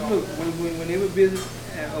I look when they would visit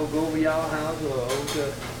or go over y'all house or over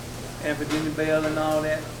to Virginia Bell and all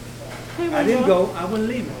that. I didn't go. I wouldn't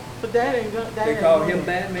leave him. But that ain't good. That They ain't called good. him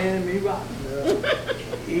Batman and me Rock.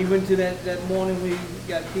 Even to that morning we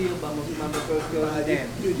got killed by my first cousin Dan.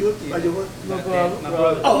 My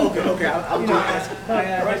brother. Oh, okay. I was You know, just asking.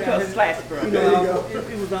 First cousin slash brother. You There you know, go.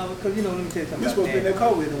 it was always, because you know, let me tell you something You supposed to be in about that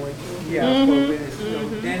car with him, weren't Dan. Yeah, I was supposed to be in it.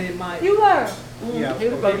 You know, Danny and Mike. You were. Yeah, He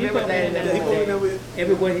was supposed to be with Dad you? and Yeah, he them. supposed to be there with.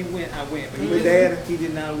 everywhere he went, I went. But he With did, Dad? he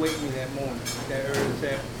did not wake me that morning, that early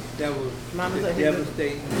Saturday. That was Mama the said he was-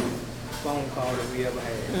 devastating phone call that we ever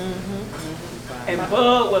had. And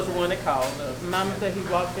Bud was the one that called us. Mama said he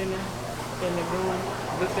walked in the room,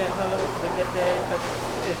 looked at her, looked at Dad,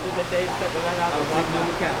 as soon as Dad took the light out, I was walked sitting on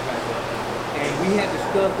out. the couch right there. And we had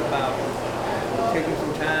discussed about taking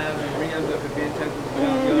some time and bringing up and being taken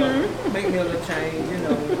to make me a little change, you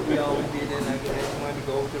know, we always did that. Like, I wanted to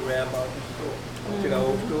go to the Rabbi store, to the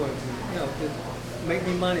old store, and, you know, just make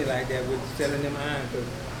me money like that with selling them irons, because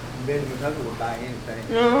Benjamin Tucker would buy anything.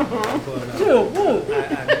 But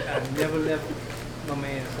I never left my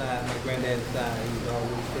man's side, my granddad's side. He was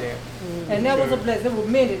always there. And that was a blessing. It was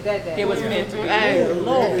meant that day. It was meant to be. Hey,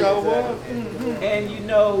 Lord. so what? And you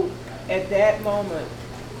know, at that moment,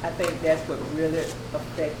 I think that's what really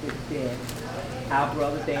affected Danny, our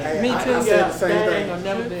brother Danny. Me I too. said the same Dad ain't thing. gonna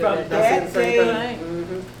never do From that. that I said the same day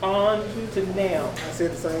thing. on to now, I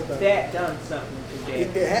said the same thing. that done something to Danny.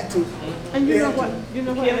 It had to. And you It know had what? to. You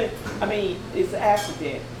know what? Killing, I mean, it's an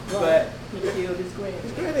accident, but he killed his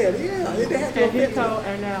grandson. Granddaddy, yeah. It had to And he affect him. told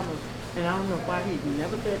Aunt Alma, and I don't know why he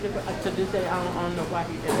never said it, to this day I don't know why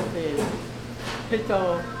he ever said it. He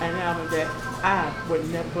told Aunt Alma that I would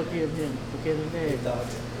never forgive him for killing Dad.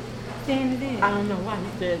 Stand it in. I don't know why he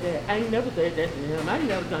said that. I ain't never said that to him. I ain't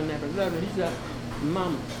never done that but love him. He said,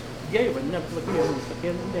 Mama, Gay would never forgive me for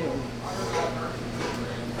killing Dad.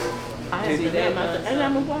 I asked See, him, I that said,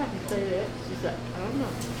 Aunt Alma, why he say that? She said, I don't know.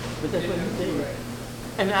 But that's what he said.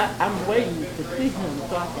 And I'm waiting to see him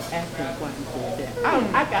so I can ask him why he said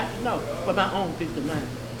that. I got to know for my own peace of mind.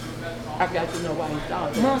 I got to know why he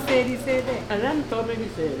thought that. Mom said he said that. And then told me he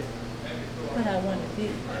said it. But I wanted to do.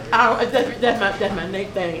 That's my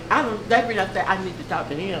next thing. That's when I say I need to talk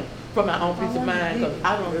to him for my own peace of mind because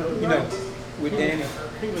I don't know. You know, with Danny,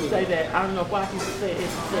 He would say that. I don't know why he would say it. He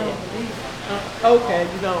said, okay,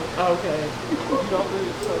 you don't, okay. You don't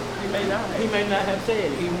really, so he may not have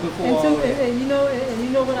said it. even before And, all too, that. and you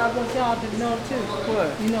know what I want y'all to know too.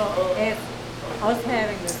 What? You know, as us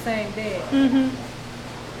having the same dad,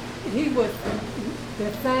 he was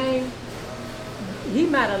the same. He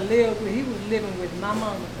might have lived with. He was living with my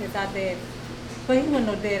mama as our dad, but he wasn't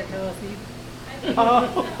no daddy to us either.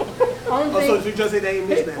 Oh, Only so thing, you just said they ain't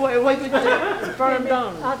missed that. Wait, firm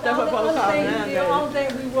down. That's what folks call it the now. only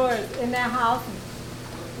thing we were in that house.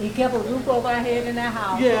 He kept a roof over our head in that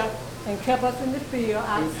house. Yeah. And kept us in the field,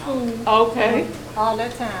 out of school. Okay. All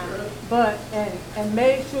that time. But, and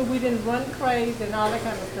made sure we didn't run crazy and all that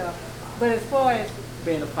kind of stuff. But as far as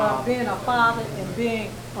Being a father. being a father and being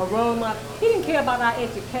a role model, he didn't care about our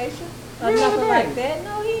education or Really? nothing like that.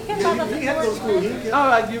 No, he didn't care about us. He had to go to school. He didn't get-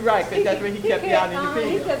 Oh, you're right, because that's when he kept you out in the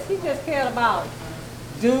He field. just cared about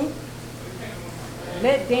do.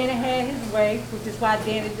 Let Danny have his way, which is why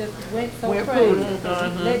Danny just went so Went crazy. foolish.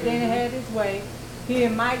 Uh-huh. Let Danny have his way. He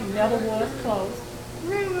and Mike never was close.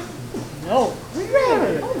 Really? No.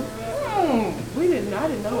 Really? Mm. I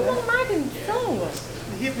didn't know Well, that. Mike and Sean was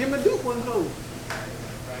Him and Duke wasn't close.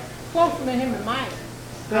 closer than him and Mike.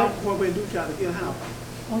 When Duke tried to kill Hal.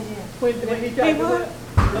 Oh yeah. When he tried to would.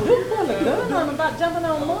 Duke put a gun on him about jumping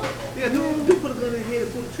on Mom. Yeah, Duke put a gun in his head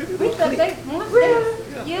and pulled the trigger. We It was thought click.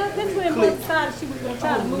 yeah, this when Mom decided she was gonna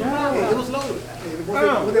try to move Yeah, it out. was loaded.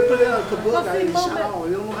 When they put it out, the book But got see, it shot Mom, off.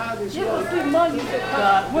 You don't know how they Yeah, shot but see, it. Mom used to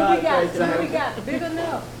when we got big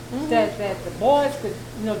enough that the boys could,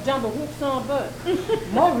 jump a whoop some butt.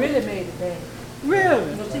 Mom really made it bad.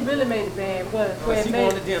 Really? She really made it bad, but But she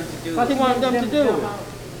wanted them to do but it. She wanted them to do it.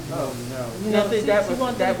 Oh, no. No, see, that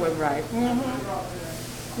was right.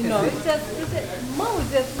 It's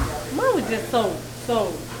just, Mom was just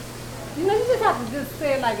so, you just have to just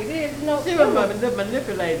say it like it is, She was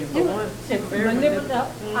manipulated for one. She was very manipulated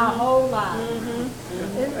our whole lives.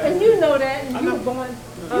 And you know that, and you were going,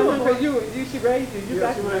 Because she raised you. You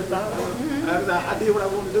got to raise I did what I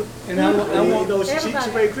wanted to do. And I want she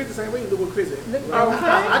raised Chris the same way you do with Chris. Okay.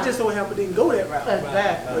 I just so happened didn't go that route.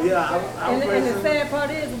 Exactly. But yeah, I was and raised. the sad part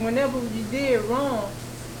is, whenever you did wrong,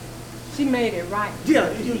 she made it right.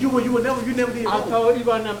 Yeah, you never did I wrong. told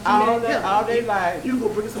you on them all day life. You can go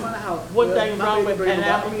bring somebody house. One Well, thing my wrong baby with bring and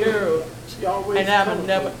about I'm a me, girl. She always And I'm told me.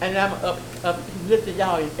 never, and I'm up, listen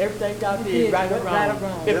y'all, everything y'all You did, did, right or right or wrong.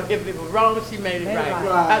 wrong. If it was wrong, she made it Made it right.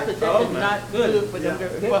 right. I said Oh, that is my not goodness. good for them,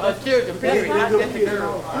 Yeah. for her children, period, Yeah, not yeah, just the yeah.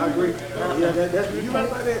 girl. I agree. Yeah, that's you right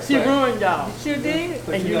about that. She ruined y'all. Sure did.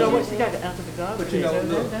 But And you know what, she got to answer to God. But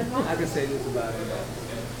look, I can say this about her.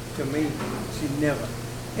 To me, she never,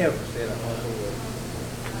 ever said a harmful word.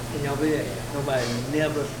 And y'all believe that? Nobody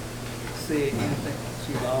never said anything.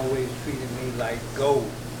 She's always treated me like gold.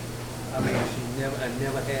 I mean, I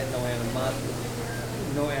never had no animosity.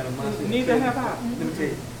 No animosity. Neither have I. Let me tell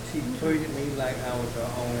you, she treated me like I was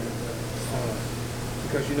her own son.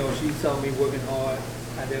 Because, she saw me working hard.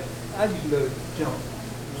 I used to love to jump.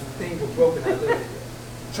 Things were broken, I loved it.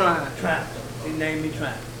 Trying. She named me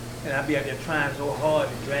Trying. And I'd be out there trying so hard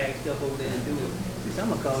to drag stuff over there and do it. She said, I'm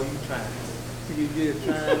going to call you Trying. You just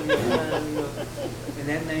trying. And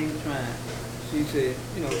that name Trying. She said,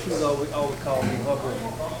 she was always called me her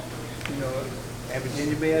brother. And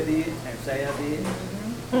Virginia Bell did, and Sal did.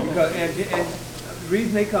 Because, and the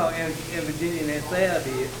reason they called and Virginia and Sal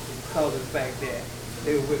did, because of the fact that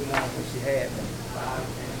they were with Mom when she had me.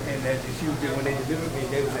 And that she was there when they delivered me,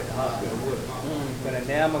 they was at the hospital with her. But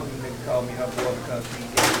now I'm going to call me her boy because she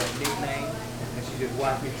gave me that nickname, and she just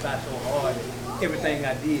watched me try so hard at everything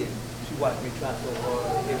I did. She watched me try so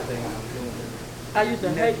hard at everything I was doing. I used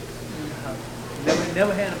to hate.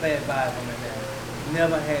 Never had a bad vibe from her now.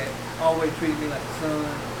 Never had. Always treated me like a son.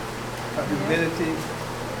 Her humility,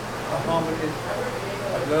 her humbleness,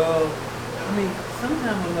 her love. I mean,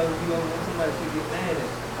 sometimes I love you don't want somebody to get mad at you.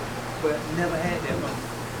 But never had that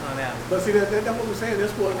from out. But see, that's what we're saying.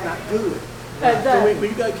 That's what's not good. So Exactly. when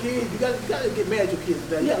you got kids, you got to get mad at your kids.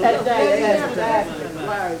 You Yeah, gotta love them. exactly.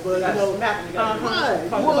 Right, but Right.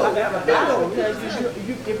 right.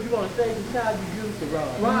 If you want to save your child, you use the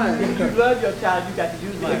rod. Right. If you love your child, you got to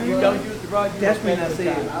use it. If you don't use the rod, you That's don't when I save said,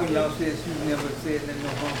 your child. when y'all said she never said nothing,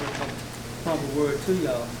 no humble word to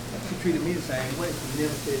y'all. She treated me the same way. She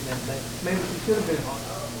never said nothing. Maybe she should have been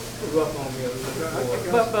rough on me a little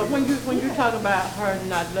bit more. But when you talk about her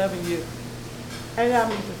not loving you, and I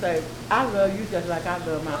mean to say, I love you just like I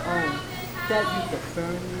love my own. That used to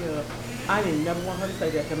burn me up. I didn't never want her to say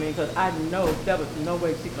that to me because I know there was no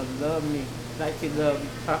way she could love me like she loved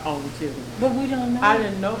her own children. But we don't know. I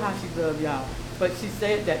didn't know how she loved y'all, but she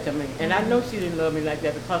said that to me, and I know she didn't love me like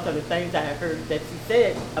that because of the things I had heard that she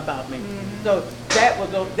said about me. So that was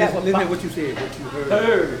Listen to what you said, what you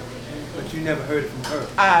heard. But you never heard it from her.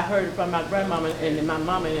 I heard it from my grandmama and my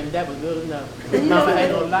mama, and that was good enough. And you Mama know-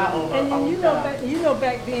 ain't gonna lie on her And then own child. you know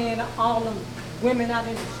back then, all them women out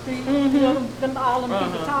in the street, all them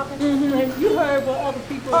people talking, and you heard what other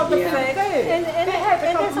people Other say, people say. and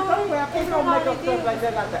that's all People that's don't all make they up stuff did. like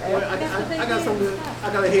that like the Well, ass. I got something. I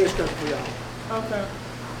got a head scratcher for y'all. Okay.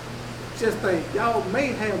 Just think, y'all may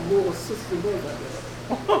have more sisters and brothers out there.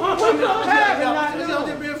 Y'all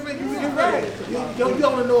Just being frank, you're right. You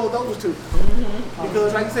only know of those two.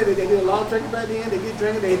 Because like you said, they did a lot of drinking back then. They get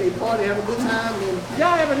drinking, they party, have a good time, and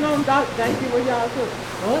Y'all ever known Doc Danky with y'all too?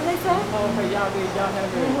 What they say? Oh, hey, y'all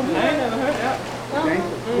have heard. I ain't never heard that. Thank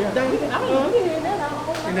you. I don't hear that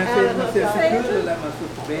all the And I said, she could look like my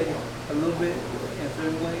sister Betty a little bit, and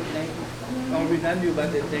certain way, Yankee. The only reason I knew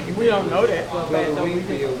about that Yankee. We don't know that. Brother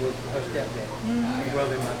Wingfield was her stepdad, my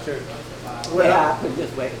brother in my church. Well, I put it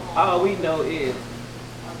this way. All we know is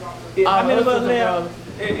how many of us left?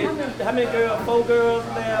 How many girls? 4 girls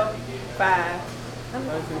left? 5.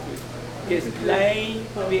 It's Lane,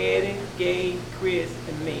 Betty, Gay, Chris,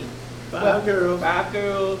 and me. 5 girls. 5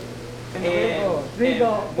 girls. And Three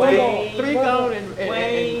gone. Wayne, 3 gone and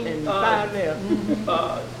Wayne, 5 left.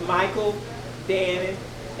 Michael, Danny,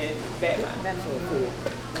 and Batman.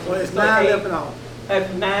 Well, it's So 9 8. left and all.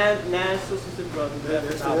 9 sisters and brothers That's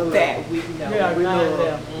left still that we know. Yeah, we 9 know.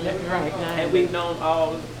 left. That's right, 9. And we've known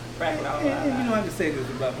all, bracket all our And you know, I lives. can say this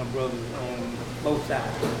about my brothers on both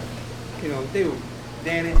sides. You know, they were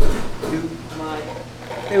Danny, Duke, Mike.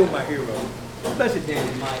 They were my heroes, especially Danny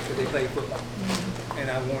and Mike, because they played football. And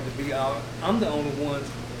I wanted to be all. I'm the only one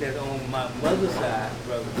that's on my mother's side,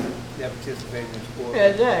 brothers, that participated in sports.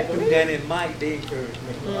 Exactly. Danny and Mike, they encouraged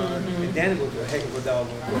me. And Danny was a heck of a dog.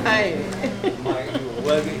 Hey. Mike, he was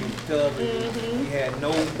rugged, he was tough, and he had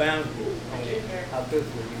no boundaries on how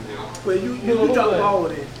physical he was. Well, you dropped the ball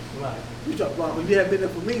with it. Right. You dropped the ball. But you had been there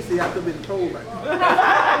for me, see, I could have been the pro right now.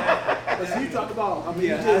 But see, you dropped the ball. I mean,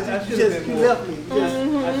 Yeah, you left me. You just, I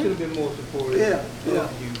should have been more supportive. Yeah, yeah. Of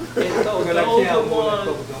you. And so But like I those said, I are was more ones.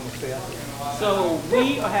 focused on myself. So we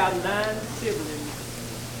have 9 siblings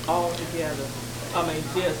all together. I mean,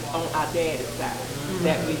 just on our daddy's side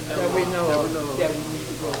that we know, that we need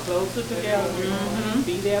to grow closer together,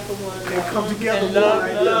 be there for one and another, come together and more love,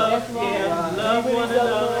 like that. love one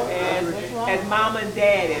another as mom and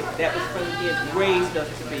daddy that was from the kids raised us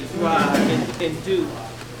to be and do.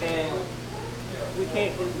 And we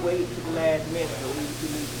can't just wait to the last minute, but we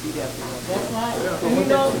need to be there for one another. That's right. And you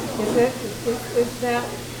know, it's that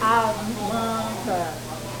our moms are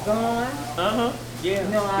gone. Yeah. You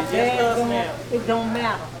know, our It's just dads us gone. now. It don't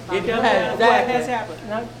matter. It doesn't matter what has happened.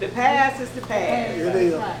 No. The past is the past. It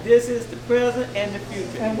is. Right. This is the present and the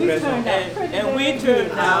future. And we turned out pretty And we good.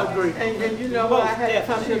 turned I out. agree. And you know what, I had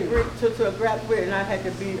to come to a graduate, and I had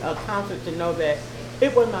to be a counselor to know that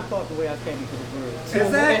it wasn't my fault the way I came into the world.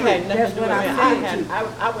 Exactly. It had nothing That's to do what with I me. said. I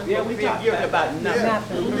wasn't Yeah, going we to be talked guilty about about Yeah,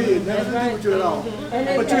 nothing. we did. Nothing to do with you at all.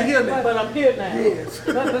 But you're here now. But I'm here now. Yes.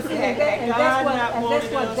 But see, Had and God that's what, not and wanted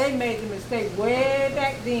that's what us- they made the mistake way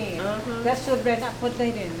back then. That should have been, but they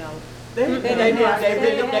didn't know. They didn't know. They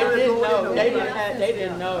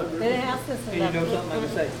didn't know. They didn't have sense And you know enough. something I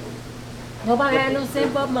can say? Nobody had no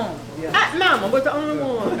sense but mom. Mama was the only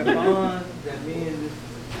one. The bond that me and this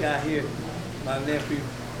guy here, my nephew,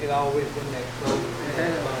 it always been that close.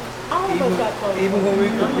 All of us got close. Even when we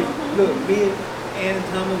compete, look, me and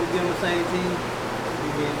Thomas was in the same team. We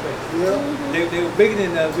being crazy. Yeah. They were bigger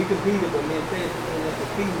than us. We competed, but me and Francis ended up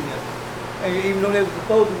defeating them. And even though they were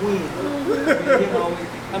supposed to win, him always,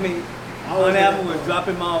 I mean, Aunt Alvin would drop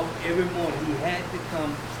him off every morning. He had to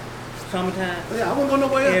come summertime Yeah, I won't go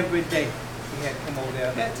nowhere else. every day. He had to come over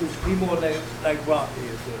there. Had to. He more like Brock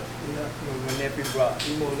is. Yeah. My nephew Brock.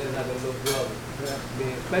 He more or less like a little brother. Yeah.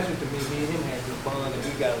 Then, especially to me and him had this bond, and we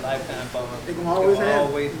got a lifetime bond. They gonna always It will have it,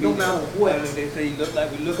 always no be matter there. what. I know they say you look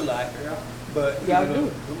like we look alike, Yeah. but Y'all you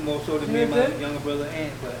know, more so than me and my younger brother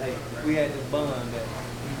Ant. But hey, we had this bond that we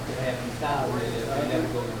used to have in childhood and never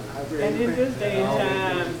go. I agree. And in this day and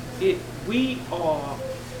time, we are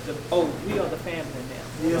the family now.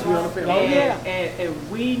 Yes, we are the family. And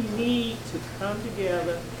we need to come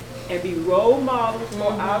together and be role models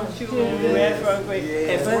for our children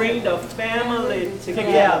and bring the family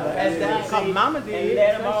together. Because Mama did. And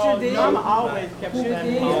let them all know Mama always kept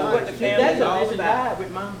standing what the family is all about.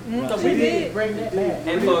 with Mama. So we need to bring that back.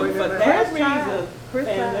 And for that reason,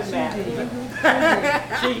 family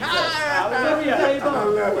matters. Jesus. Hallelujah.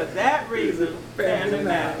 For that reason, family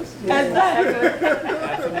matters.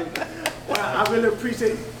 Well, I really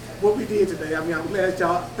appreciate what we did today. I mean, I'm glad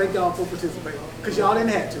thank y'all for participating. Because y'all didn't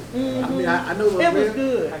have to. I mean, I know It was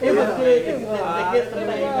good. It was good to get some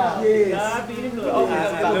things out. Yes. God be the glory. I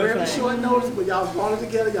know very short notice, but y'all brought it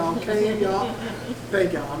together. Y'all came, y'all.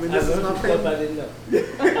 Thank y'all. I mean, this is I my learned some stuff I family. didn't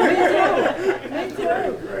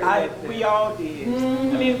know. We all did.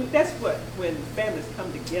 I mean, that's what, when families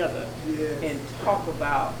come together Yes. and talk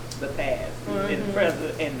about the past and the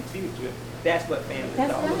present and the future, that's what families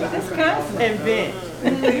That's all right. about. That's constant. And Vince.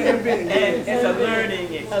 And it's a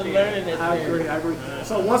learning experience. I agree.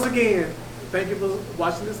 So once again, thank you for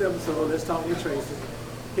watching this episode. Let's Talk with Tracy.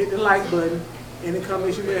 Hit the like button. Any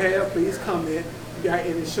comments you may have, please comment. You got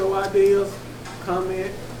any show ideas,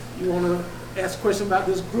 comment. You want to ask a question about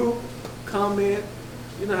this group, comment.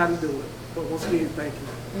 You know how to do it. But once again, thank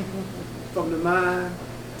you. From the mind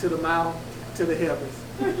to the mouth to the heavens.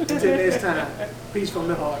 Until next time, peace from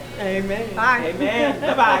the heart. Amen. Bye. Amen.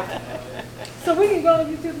 Bye-bye. So we can go to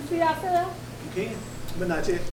YouTube to see ourselves? You can, but not yet.